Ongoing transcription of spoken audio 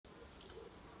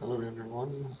Hello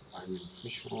everyone, I'm in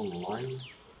Fisher Online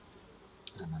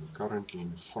and I'm currently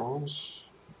in France,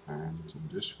 and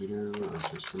in this video I'm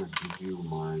just going to give you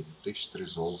my test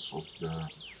results of the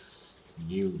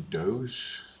new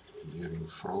dose here in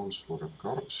France for the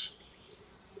carps.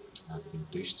 I've been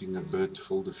testing a bit,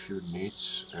 filled a few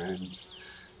nets, and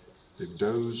the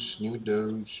new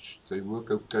dose, they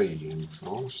work okay in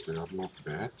France, they are not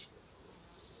bad.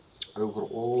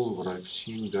 Overall, what I've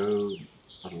seen though,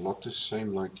 a lot the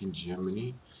same like in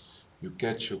Germany. You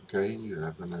catch okay, you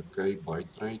have an okay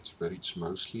bite rate, but it's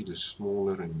mostly the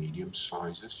smaller and medium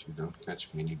sizes. You don't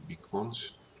catch many big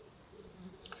ones.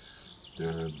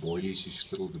 The boilies is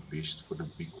still the best for the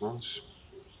big ones,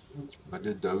 but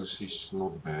the dose is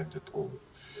not bad at all.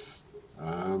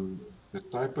 The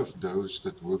type of dose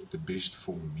that worked the best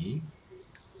for me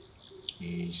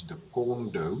is the corn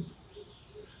dough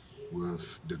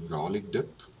with the garlic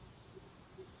dip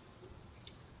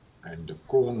and the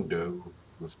corn dough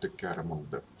with the caramel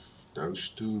dip. Those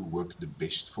two work the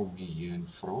best for me here in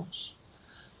France.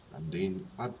 And then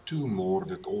two more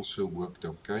that also worked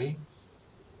okay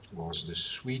was the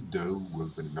sweet dough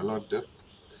with vanilla dip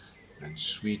and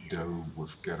sweet dough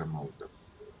with caramel dip.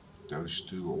 Those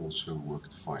two also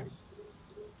worked fine.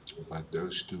 But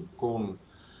those two corn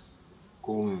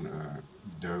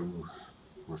dough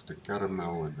with the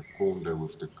caramel and the corn dough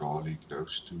with the garlic,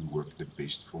 those two worked the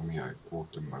best for me. I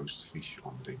caught the most fish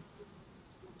on them.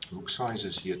 Hook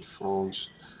sizes here at France,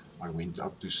 I went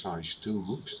up to size 2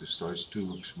 hooks. The size 2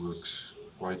 hooks works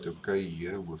quite okay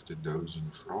here with the doughs in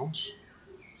France.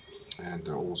 And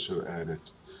I also added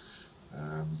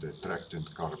the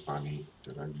Tractant carp honey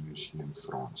that I use here in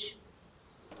France.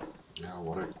 Now,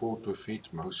 what I caught with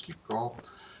it, mostly carp.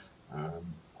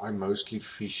 I mostly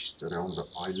fished around the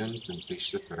island and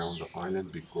tested around the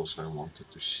island because I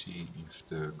wanted to see if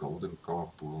the golden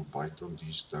carp will bite on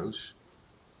these doughs,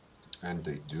 and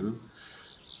they do.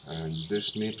 And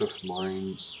this net of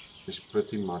mine is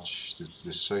pretty much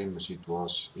the same as it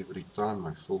was every time.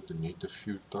 I filled the net a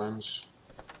few times,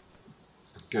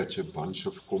 catch a bunch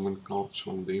of common carps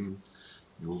on them.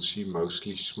 You will see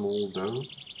mostly small though,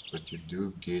 but you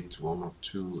do get one or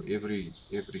two every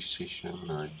session.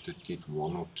 I did get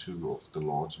one or two of the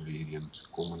large variant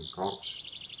common carps.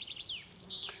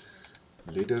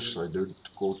 Leaders, I don't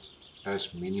caught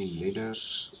as many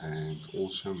leaders, and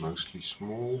also mostly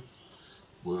small,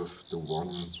 with the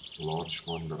one large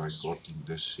one that I got in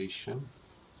this session.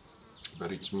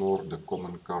 But it's more the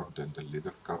common carp than the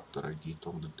leather carp that I get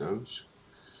on the doughs.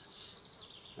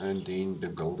 And then the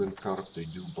golden carp, they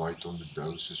do bite on the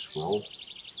doughs as well.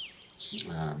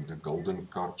 The golden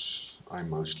carps, I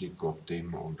mostly got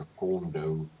them on the corn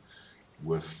dough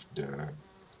with the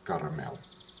caramel.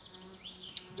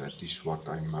 That is what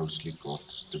I mostly got,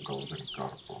 the golden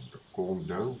carp on the corn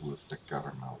dough with the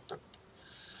caramel dip.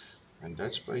 And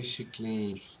that's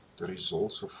basically the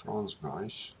results of France,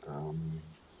 guys.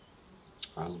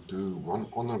 I'll do one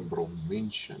honorable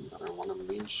mention that I want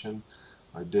to mention.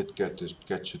 I did catch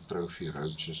a trophy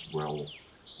roach as well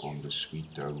on the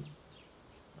sweet dough,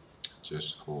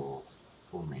 just for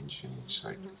mentioning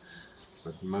sake.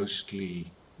 But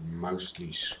mostly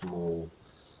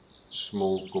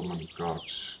small common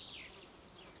carps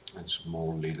and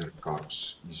small leather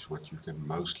carps is what you can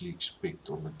mostly expect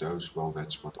on the dose. Well,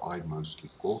 that's what I mostly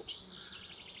caught.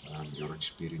 Your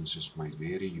experiences may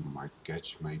vary. You might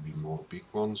catch maybe more big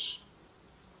ones,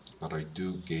 but I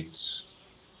do get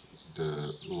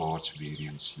the large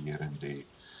variants here and there.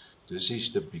 This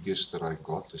is the biggest that I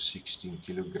got, the 16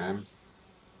 kilogram.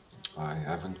 I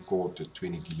haven't caught a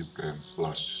 20 kilogram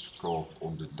plus carp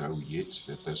on the dough yet.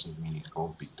 That doesn't mean it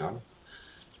can't be done.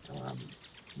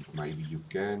 Maybe you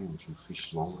can if you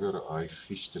fish longer. I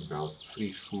fished about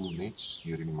 3 full nets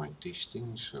during my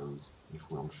testing, so if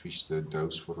one fish the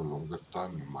doughs for a longer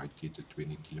time, you might get a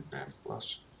 20 kilogram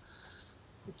plus.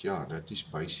 But yeah, that is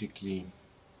basically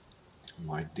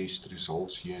my test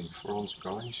results here in France,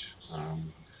 guys.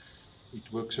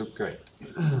 It works okay.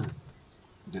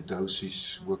 The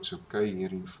dosage works okay here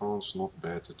in France, not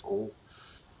bad at all.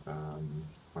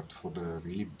 But for the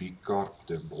really big carp,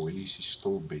 the boilies is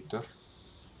still better.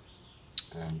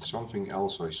 And something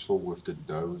else I saw with the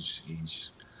does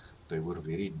is they were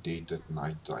very dead at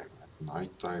night time. At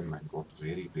night time I got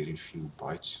very few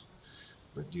bites,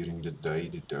 but during the day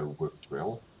the doe worked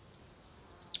well.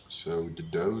 So the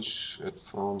does at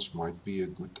France might be a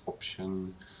good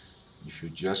option if you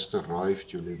just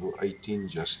arrived, you're level 18,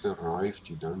 just arrived,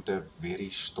 you don't have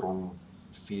very strong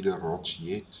feeder rods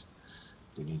yet,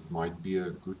 then it might be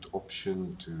a good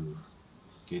option to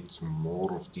get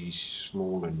more of these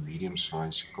small and medium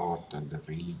sized carp than the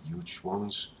really huge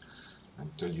ones.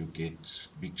 until you get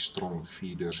big strong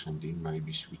feeders, and then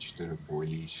maybe switch to the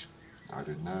boilies. I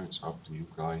don't know, it's up to you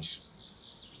guys.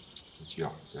 But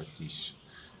yeah, that is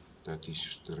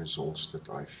the results that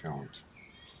I found.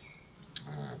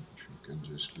 If you can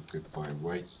just look at by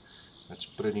weight, that's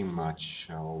pretty much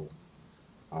how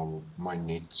my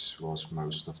net was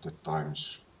most of the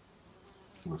times,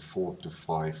 with 4 to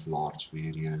 5 large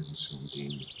variants and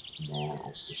then more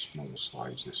of the small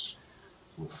sizes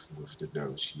with the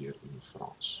does here in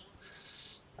France.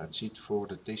 That's it for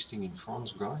the testing in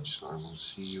France, guys. I will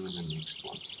see you in the next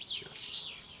one. Cheers.